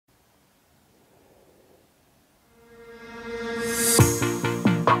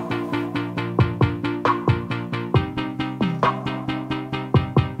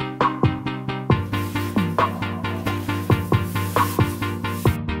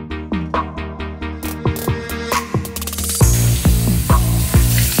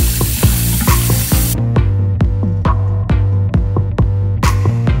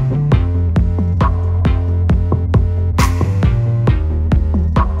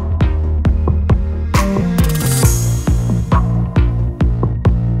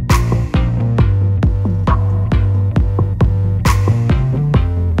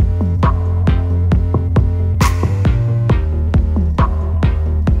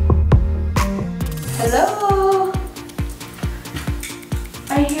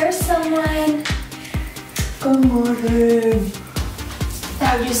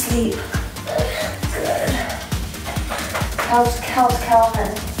How'd you sleep? Good. How's Calvin?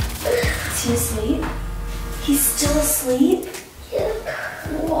 Is he asleep? He's still asleep? Yeah.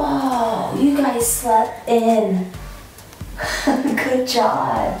 Whoa, you guys slept in. Good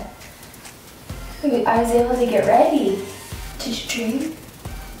job. I was able to get ready. Did you dream?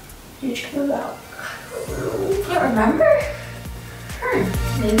 Did you dream about? You don't remember?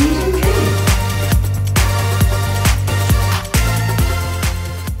 Maybe you didn't dream.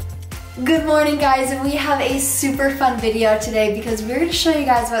 Good morning, guys, and we have a super fun video today because we're going to show you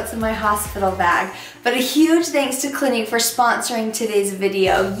guys what's in my hospital bag. But a huge thanks to Clinique for sponsoring today's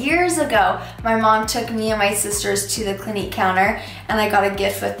video. Years ago, my mom took me and my sisters to the Clinique counter and I got a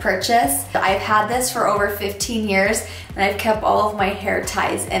gift with purchase. I've had this for over 15 years and I've kept all of my hair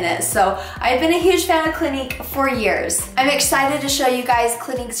ties in it. So I've been a huge fan of Clinique for years. I'm excited to show you guys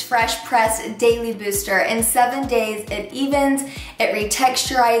Clinique's Fresh Press Daily Booster. In 7 days, it evens, it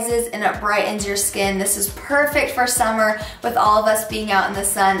retexturizes, and it brightens your skin. This is perfect for summer with all of us being out in the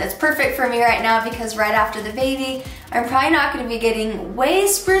sun. It's perfect for me right now because right after the baby, I'm probably not going to be getting way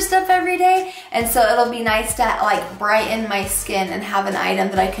spruced up every day, and so it'll be nice to like brighten my skin and have an item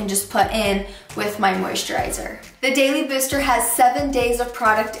that I can just put in with my moisturizer. The Daily Booster has 7 days of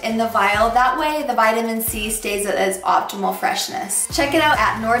product in the vial. That way the vitamin C stays at its optimal freshness. Check it out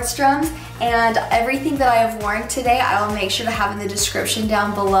at Nordstrom's, and everything that I have worn today I will make sure to have in the description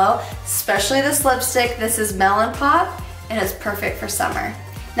down below, especially this lipstick. This is Melon Pop and it's perfect for summer.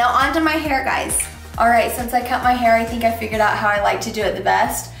 Now on to my hair, guys. Alright, since I cut my hair, I think I figured out how I like to do it the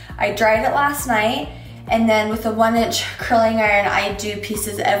best. I dried it last night, and then with a 1-inch curling iron, I do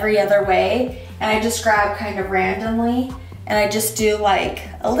pieces every other way, and I just grab kind of randomly, and I just do like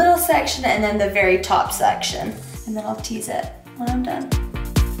a little section and then the very top section, and then I'll tease it when I'm done.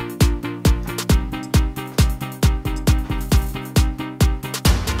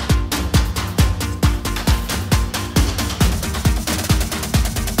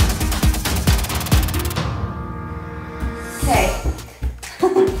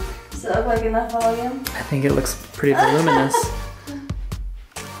 Does it look like enough, Logan? I think it looks pretty voluminous.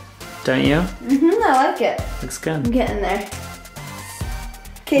 Don't you? Mm-hmm, I like it. Looks good. I'm getting there.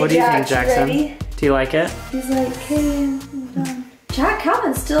 Okay, what do you think, Jackson? Ready? Do you like it? He's like, okay, I'm done. Jack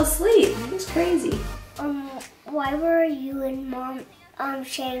Calvin's still asleep. He's crazy. Why were you and Mom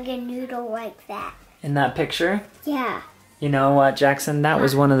sharing a noodle like that? In that picture? Yeah. You know what, Jackson? That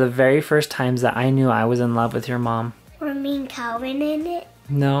was one of the very first times that I knew I was in love with your mom. Were me and Calvin in it?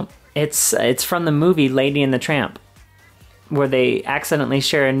 No, it's from the movie Lady and the Tramp, where they accidentally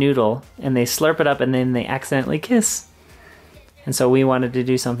share a noodle and they slurp it up and then they accidentally kiss. And so we wanted to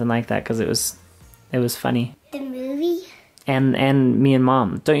do something like that because it was funny. The movie? And me and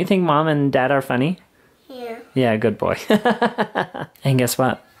Mom. Don't you think Mom and Dad are funny? Yeah. Yeah, good boy. And guess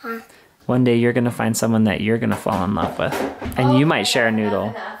what? Huh? One day you're gonna find someone that you're gonna fall in love with, and you might share a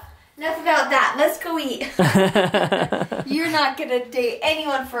noodle. Enough about that. Let's go eat. You're not gonna date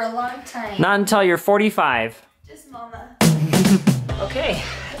anyone for a long time. Not until you're 45. Just Mama. Okay.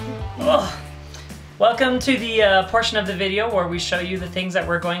 Ugh. Welcome to the portion of the video where we show you the things that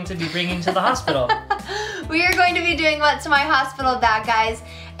we're going to be bringing to the hospital. We are going to be doing what's in my hospital bag, guys.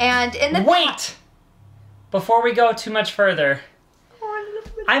 And in the Wait! Before we go too much further,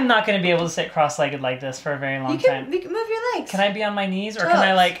 I'm not going to be able to sit cross-legged like this for a very long time. You can move your legs. Can I be on my knees, or can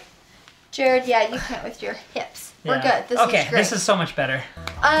I like... Jared, yeah, you can't with your hips. Yeah. We're good. This is great. This is so much better.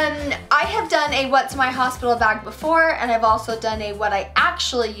 I have done a what's in my hospital bag before, and I've also done a what I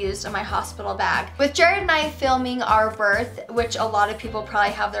actually used in my hospital bag. With Jared and I filming our birth, which a lot of people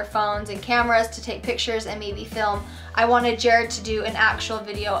probably have their phones and cameras to take pictures and maybe film, I wanted Jared to do an actual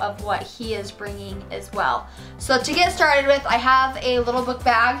video of what he is bringing as well. So to get started with, I have a little book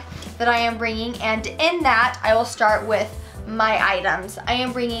bag that I am bringing, and in that I will start with my items. I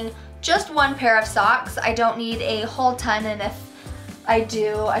am bringing just 1 pair of socks. I don't need a whole ton, and if I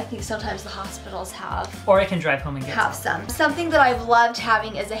do, I think sometimes the hospitals have. Or I can drive home and get some. Something that I've loved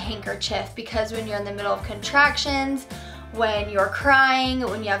having is a handkerchief, because when you're in the middle of contractions, when you're crying,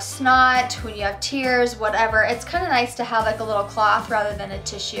 when you have snot, when you have tears, whatever, it's kind of nice to have like a little cloth rather than a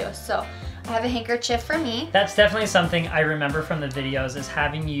tissue. So I have a handkerchief for me. That's definitely something I remember from the videos, is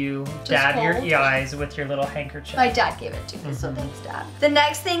having you dab your eyes with your little handkerchief. My dad gave it to me, so thanks, Dad. The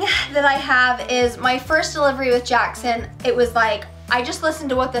next thing that I have is my first delivery with Jackson. It was like, I just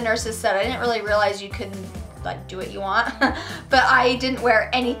listened to what the nurses said. I didn't really realize you could like do what you want, but I didn't wear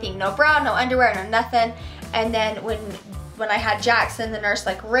anything, no bra, no underwear, no nothing. And then when I had Jackson, the nurse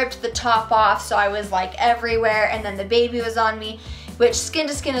like ripped the top off, so I was like everywhere, and then the baby was on me, which skin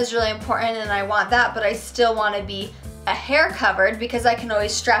to skin is really important and I want that, but I still want to be a hair covered because I can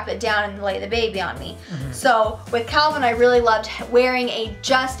always strap it down and lay the baby on me. So with Calvin, I really loved wearing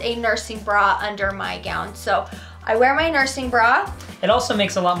just a nursing bra under my gown. So I wear my nursing bra. It also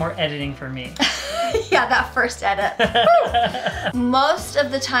makes a lot more editing for me. Yeah, that first edit. Most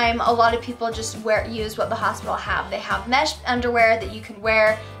of the time, a lot of people just use what the hospital have. They have mesh underwear that you can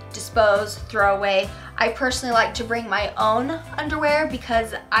wear, dispose, throw away. I personally like to bring my own underwear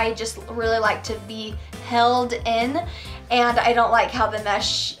because I just really like to be held in, and I don't like how the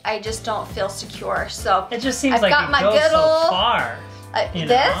mesh, I just don't feel secure. So it just seems like it goes so far. You know?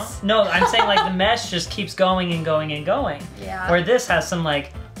 This? No, I'm saying like the mesh just keeps going and going and going. Yeah. Where this has some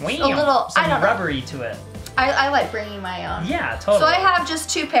like, some rubbery to it. I like bringing my own. Yeah, totally. So I have just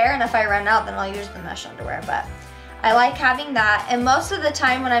 2 pair, and if I run out, then I'll use the mesh underwear. But I like having that, and most of the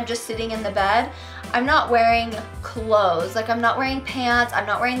time when I'm just sitting in the bed, I'm not wearing clothes. Like, I'm not wearing pants, I'm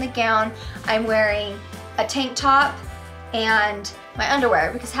not wearing the gown. I'm wearing a tank top and my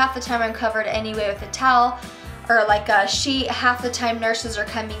underwear, because half the time I'm covered anyway with a towel or like a sheet. Half the time nurses are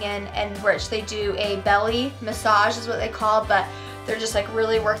coming in, and which they do a belly massage is what they call, but they're just like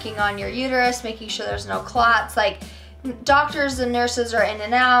really working on your uterus, making sure there's no clots. Like, doctors and nurses are in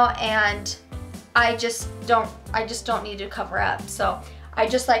and out, and I just don't need to cover up. So I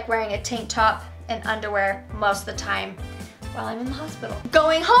just like wearing a tank top and underwear most of the time while I'm in the hospital.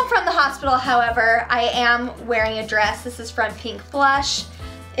 Going home from the hospital, however, I am wearing a dress. This is from Pink Blush.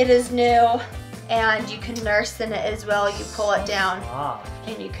 It is new, and you can nurse in it as well. You pull it down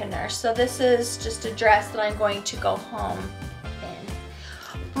and you can nurse. So this is just a dress that I'm going to go home in.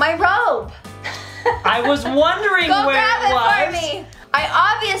 My robe. I was wondering Go where grab it was. For me.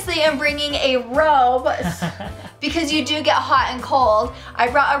 I obviously am bringing a robe because you do get hot and cold. I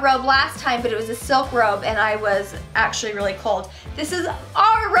brought a robe last time, but it was a silk robe, and I was actually really cold. This is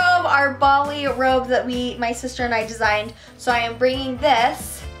our robe, our Bali robe that my sister and I designed. So I am bringing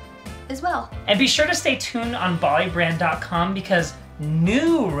this as well. And be sure to stay tuned on BaliBrand.com because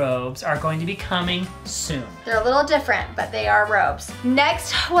new robes are going to be coming soon. They're a little different, but they are robes.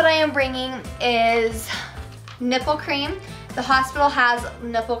 Next, what I am bringing is nipple cream. The hospital has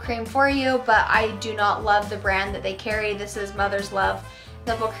nipple cream for you, but I do not love the brand that they carry. This is Mother's Love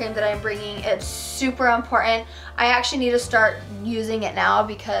nipple cream that I'm bringing. It's super important. I actually need to start using it now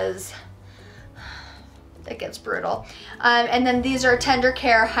because it gets brutal. And then these are Tender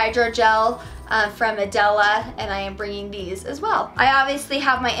Care Hydrogel from Adela, and I am bringing these as well. I obviously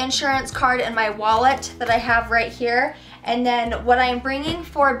have my insurance card and my wallet that I have right here. And then what I'm bringing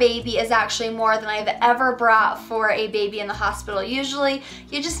for baby is actually more than I've ever brought for a baby in the hospital. Usually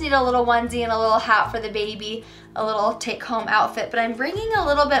you just need a little onesie and a little hat for the baby, a little take-home outfit, but I'm bringing a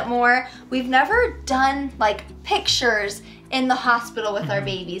little bit more. We've never done like pictures in the hospital with our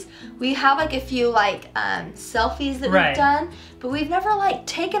babies. We have like a few like selfies that we've done, but we've never like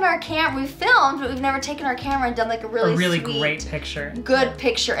taken our camera. We've filmed, but we've never taken our camera and done like a really sweet, great picture. Good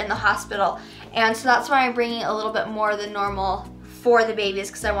picture in the hospital. And so that's why I'm bringing a little bit more than normal for the babies,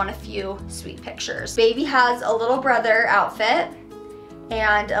 because I want a few sweet pictures. Baby has a little brother outfit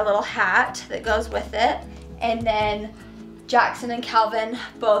and a little hat that goes with it. And then Jackson and Calvin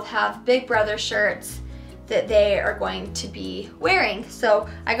both have big brother shirts that they are going to be wearing. So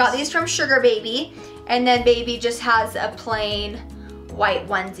I got these from Sugar Baby, and then Baby just has a plain white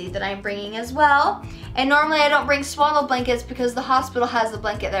onesie that I'm bringing as well. And normally I don't bring swaddle blankets because the hospital has the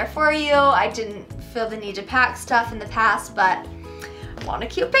blanket there for you. I didn't feel the need to pack stuff in the past, but I want a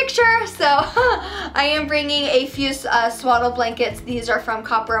cute picture. So I am bringing a few swaddle blankets. These are from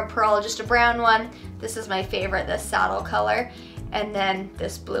Copper and Pearl, just a brown one. This is my favorite, this saddle color. And then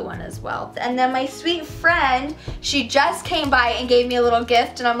this blue one as well. And then my sweet friend, she just came by and gave me a little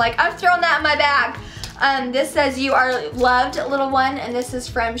gift, and I'm like, I'm throwing that in my bag. This says "You are loved, little one," and this is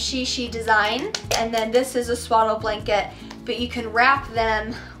from She Design. And then this is a swaddle blanket, but you can wrap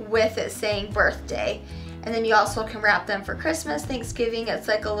them with it saying birthday. And then you also can wrap them for Christmas, Thanksgiving. It's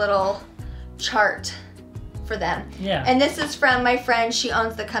like a little chart for them. Yeah. And this is from my friend, she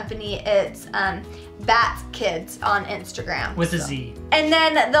owns the company. It's Bat Kids on Instagram. With a Z. And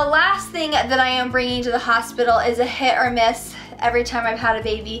then the last thing that I am bringing to the hospital is a hit or miss. Every time I've had a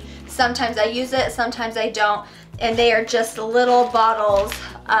baby, sometimes I use it, sometimes I don't. And they are just little bottles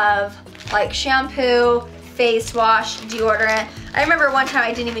of like shampoo, face wash, deodorant. I remember one time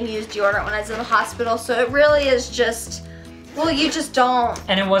I didn't even use deodorant when I was in the hospital, so it really is just, well, you just don't.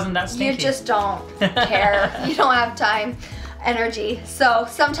 And it wasn't that stinky. You just don't care. You don't have time, energy. So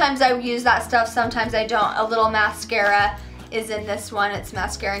sometimes I use that stuff, sometimes I don't. A little mascara is in this one. It's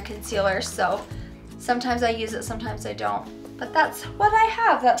mascara and concealer, so sometimes I use it, sometimes I don't. But that's what I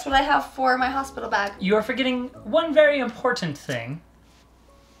have. That's what I have for my hospital bag. You are forgetting one very important thing.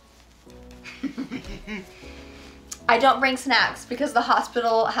 I don't bring snacks because the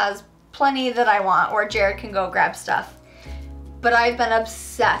hospital has plenty that I want, or Jared can go grab stuff. But I've been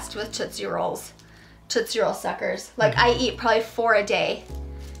obsessed with Tootsie Rolls. Tootsie Roll suckers. Like I eat probably 4 a day.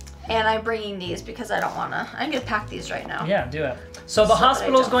 And I'm bringing these because I don't wanna. I'm gonna pack these right now. Yeah, do it. So the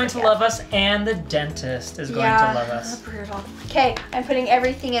hospital is going to love us, and the dentist is going to love us. Brutal. Okay, I'm putting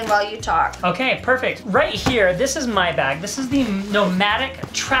everything in while you talk. Okay, perfect. Right here, this is my bag. This is the Nomadic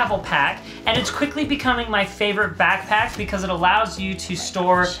Travel Pack, and it's quickly becoming my favorite backpack because it allows you to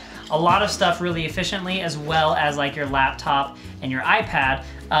store a lot of stuff really efficiently, as well as like your laptop and your iPad.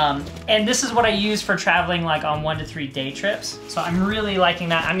 And this is what I use for traveling like on 1 to 3 day trips. So I'm really liking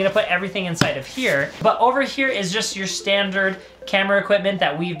that. I'm gonna put everything inside of here. But over here is just your standard camera equipment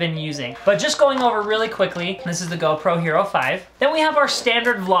that we've been using. But just going over really quickly, this is the GoPro Hero 5. Then we have our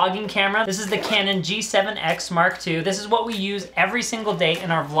standard vlogging camera. This is the Canon G7X Mark II. This is what we use every single day in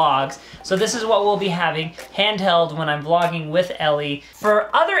our vlogs. So this is what we'll be having handheld when I'm vlogging with Ellie.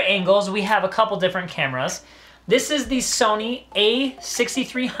 For other angles, we have a couple different cameras. This is the Sony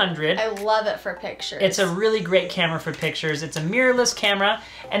A6300. I love it for pictures. It's a really great camera for pictures. It's a mirrorless camera.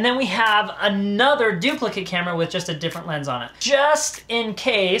 And then we have another duplicate camera with just a different lens on it. Just in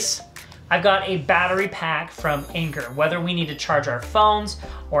case, I've got a battery pack from Anchor, whether we need to charge our phones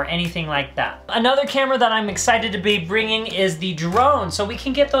or anything like that. Another camera that I'm excited to be bringing is the drone, so we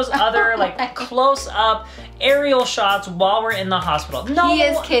can get those other like close-up aerial shots while we're in the hospital. No, he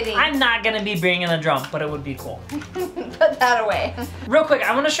is kidding. I'm not gonna be bringing a drone, but it would be cool. Put that away. Real quick,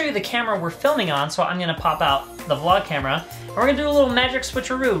 I wanna show you the camera we're filming on, so I'm gonna pop out the vlog camera, and we're gonna do a little magic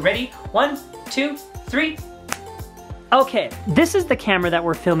switcheroo. Ready? 1, 2, 3. Okay, this is the camera that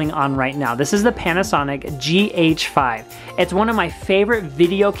we're filming on right now. This is the Panasonic GH5. It's one of my favorite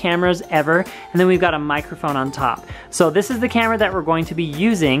video cameras ever, and then we've got a microphone on top. So this is the camera that we're going to be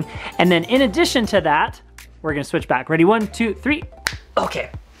using, and then in addition to that, we're gonna switch back. Ready, 1, 2, 3. Okay.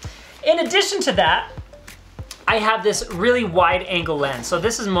 In addition to that, I have this really wide angle lens. So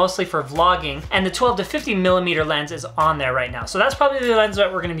this is mostly for vlogging, and the 12 to 50 millimeter lens is on there right now. So that's probably the lens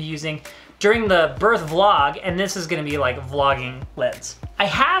that we're gonna be using during the birth vlog, and this is gonna be like a vlogging lens. I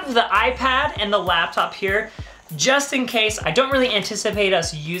have the iPad and the laptop here just in case. I don't really anticipate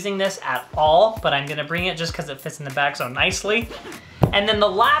us using this at all, but I'm gonna bring it just because it fits in the bag so nicely. And then the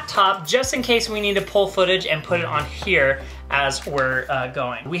laptop, just in case we need to pull footage and put it on here as we're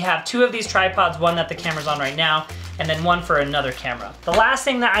going. We have 2 of these tripods, one that the camera's on right now, and then one for another camera. The last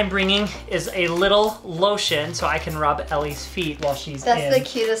thing that I'm bringing is a little lotion so I can rub Ellie's feet while she's in the bed. That's the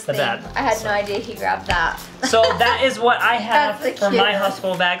cutest thing. I had no idea he grabbed that. So that is what I have for my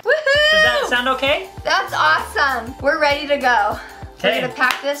hospital bag. Woohoo! Does that sound okay? That's awesome. We're ready to go. Okay. We're gonna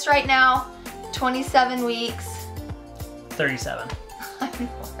pack this right now. 27 weeks. 37. I'm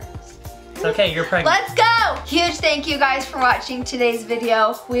worse. It's okay, you're pregnant. Let's go! Huge thank you guys for watching today's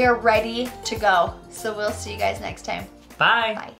video. We are ready to go. So we'll see you guys next time. Bye. Bye.